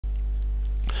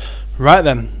Right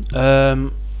then,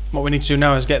 what we need to do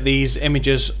now is get these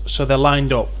images so they're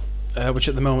lined up, which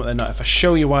at the moment they're not. If I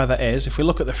show you why that is, if we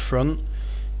look at the front,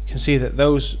 you can see that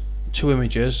those two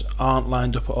images aren't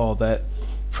lined up at all. They're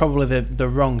probably the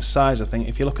wrong size, I think.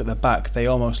 If you look at the back, they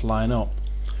almost line up.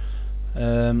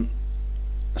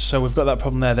 So we've got that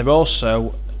problem there. They're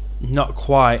also not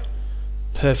quite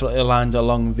perfectly aligned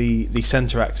along the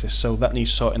center axis, so that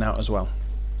needs sorting out as well.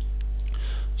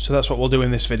 So that's what we'll do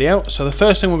in this video. So the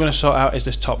first thing we're going to sort out is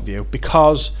this top view,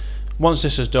 because once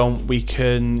this is done we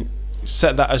can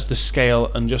set that as the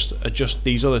scale and just adjust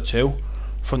these other two,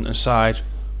 front and side,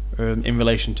 in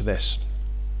relation to this.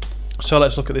 So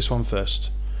let's look at this one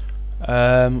first.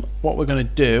 What we're going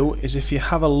to do is, if you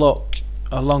have a look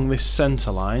along this center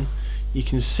line, you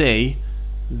can see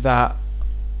that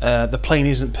the plane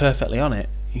isn't perfectly on it.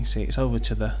 You can see it's over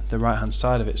to the right hand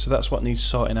side of it, so that's what needs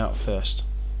sorting out first.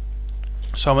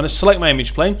 So I'm going to select my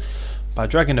image plane by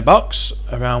dragging the box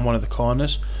around one of the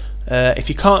corners. If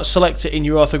you can't select it in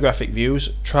your orthographic views,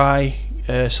 try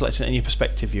selecting it in your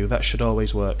perspective view. That should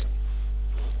always work.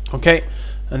 Okay,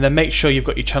 and then make sure you've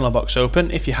got your channel box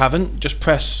open. If you haven't, just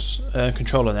press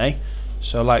Control and A.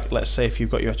 So like, let's say if you've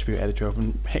got your attribute editor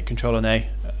open, hit Control and A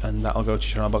and that'll go to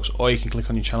your channel box, or you can click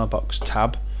on your channel box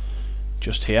tab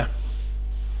just here,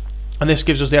 and this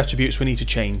gives us the attributes we need to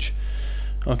change.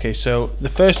 Okay, so the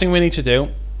first thing we need to do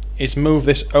is move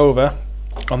this over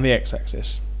on the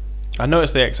x-axis. I know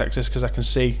it's the x-axis because I can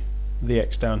see the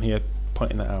x down here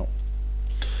pointing that out,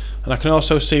 and I can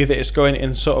also see that it's going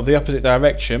in sort of the opposite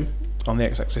direction on the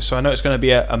x-axis, so I know it's going to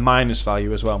be a minus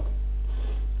value as well.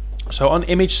 So on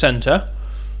image center,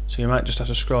 so you might just have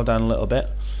to scroll down a little bit,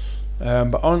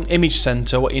 but on image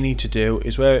center what you need to do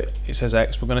is, where it says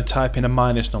x, we're going to type in a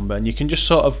minus number, and you can just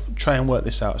sort of try and work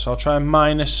this out. So I'll try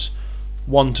minus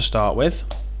 1 to start with.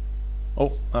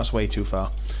 Oh, that's way too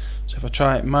far. So if I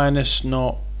try minus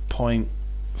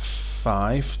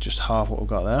 0.5, just half what we've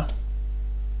got there.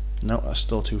 No, that's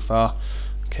still too far.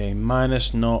 Okay,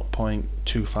 minus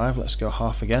 0.25, let's go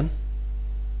half again.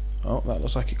 Oh, that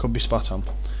looks like it could be spot on.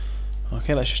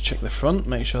 Okay, let's just check the front,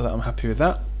 make sure that I'm happy with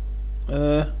that.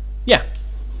 Yeah,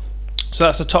 so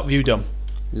that's the top view done.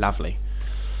 Lovely.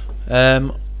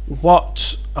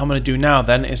 What I'm going to do now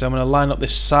then is I'm going to line up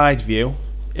this side view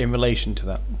in relation to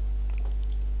that.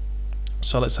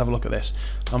 So let's have a look at this.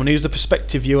 I'm going to use the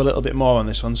perspective view a little bit more on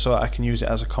this one so I can use it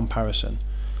as a comparison.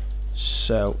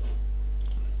 So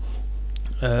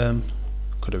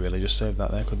could have really just saved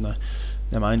that there, couldn't I?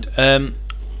 Never mind.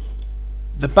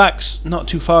 The back's not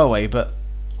too far away, but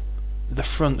the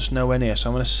front's nowhere near, so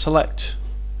I'm going to select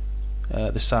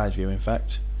the side view in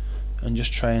fact, and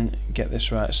just try and get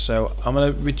this right. So I'm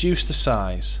going to reduce the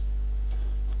size.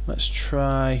 Let's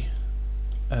try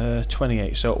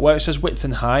 28. So where it says width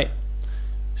and height,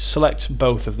 select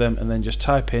both of them and then just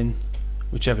type in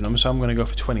whichever number. So I'm going to go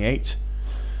for 28.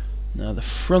 Now the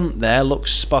front there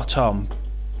looks spot on,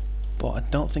 but I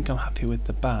don't think I'm happy with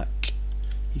the back.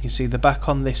 You can see the back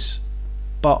on this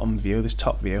bottom view, this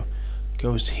top view,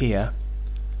 goes here,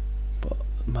 but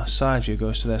my side view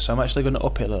goes to there, so I'm actually going to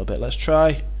up it a little bit. Let's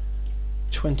try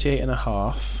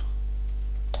 28.5.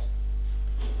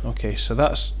 Okay, so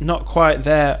that's not quite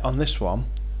there on this one,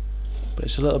 but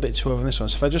it's a little bit too over on this one.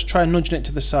 So if I just try nudging it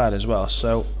to the side as well,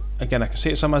 so again I can see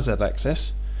it's on my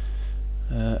z-axis,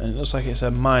 and it looks like it's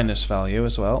a minus value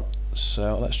as well.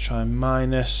 So let's try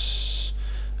minus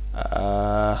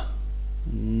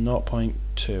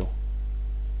 0.2.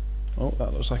 Oh,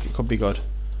 that looks like it could be good.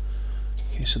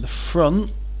 Okay, so the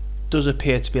front does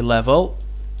appear to be level,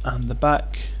 and the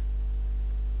back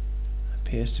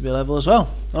appears to be level as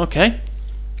well. Okay,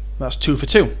 that's 2 for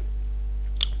 2.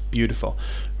 Beautiful.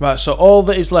 Right, so all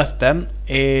that is left then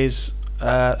is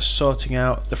sorting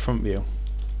out the front view.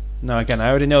 Now again, I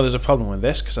already know there's a problem with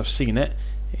this because I've seen it.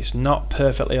 It's not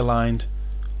perfectly aligned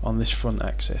on this front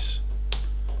axis.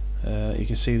 You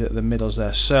can see that the middle's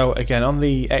there. So again, on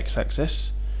the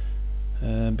x-axis,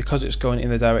 because it's going in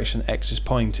the direction x is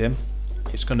pointing,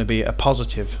 it's going to be a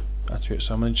positive attribute.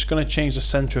 So I'm just going to change the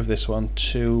center of this one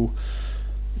to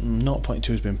 0.2.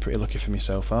 Has been pretty lucky for me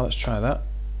so far. Let's try that.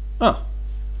 Oh,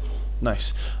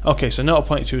 nice. Okay, so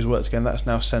 0.2 has worked again. That's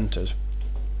now centered.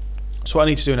 So what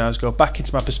I need to do now is go back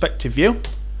into my perspective view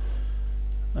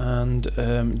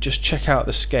and just check out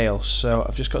the scale. So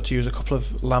I've just got to use a couple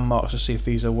of landmarks to see if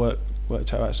these are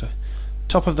worked out right. So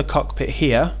top of the cockpit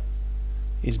here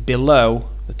is below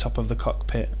the top of the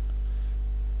cockpit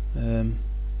on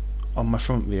my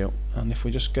front view, and if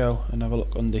we just go and have a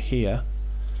look under here,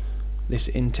 this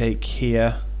intake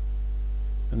here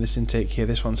and this intake here,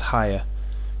 this one's higher.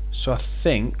 So I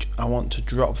think I want to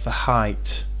drop the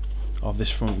height of this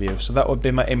front view. So that would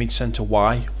be my image center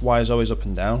Y. Y is always up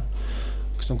and down.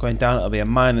 Because I'm going down, it'll be a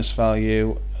minus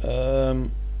value.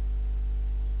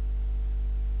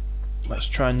 Let's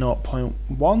try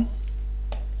 0.1.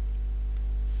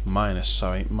 Minus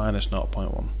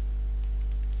 0.1.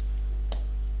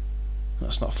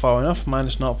 That's not far enough.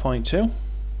 Minus 0.2.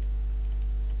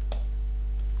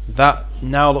 That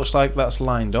now looks like that's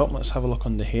lined up. Let's have a look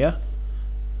under here.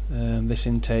 This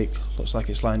intake looks like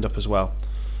it's lined up as well.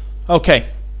 Okay,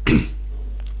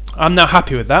 I'm now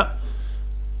happy with that.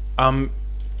 I'm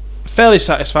fairly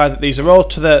satisfied that these are all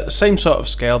to the same sort of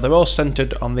scale. They're all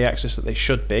centered on the axis that they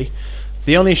should be.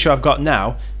 The only issue I've got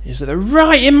now is that they're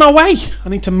right in my way. I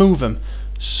need to move them.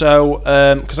 So,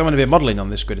 because I'm going to be modelling on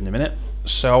this grid in a minute,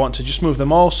 so I want to just move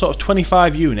them all sort of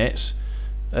 25 units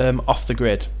off the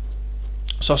grid.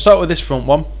 So I'll start with this front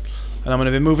one, and I'm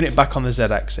going to be moving it back on the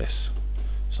z-axis.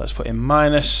 So let's put in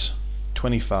minus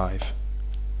 25.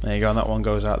 There you go, and that one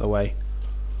goes out of the way.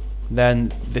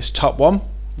 Then this top one,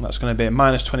 that's going to be at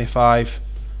minus 25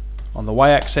 on the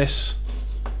y-axis,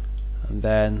 and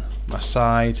then my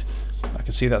side, I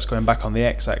can see that's going back on the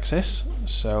x-axis,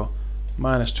 so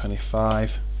minus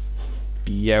 25.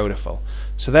 Beautiful.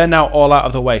 So they're now all out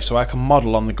of the way, so I can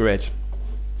model on the grid.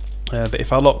 But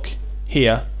if I look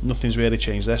here, nothing's really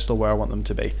changed. They're still where I want them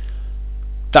to be.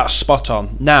 That's spot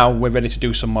on. Now we're ready to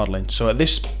do some modelling. So at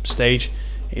this stage,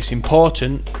 it's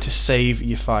important to save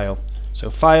your file. So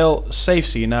File, Save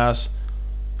Scene As,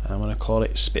 and I'm going to call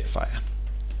it Spitfire.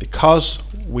 Because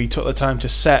we took the time to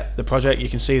set the project, you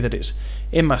can see that it's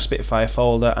in my Spitfire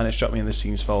folder and it's dropped me in the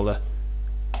Scenes folder.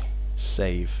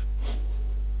 Save.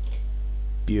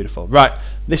 Beautiful. Right,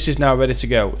 this is now ready to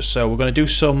go. So we're going to do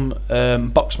some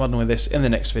box modelling with this in the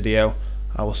next video.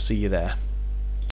 I will see you there.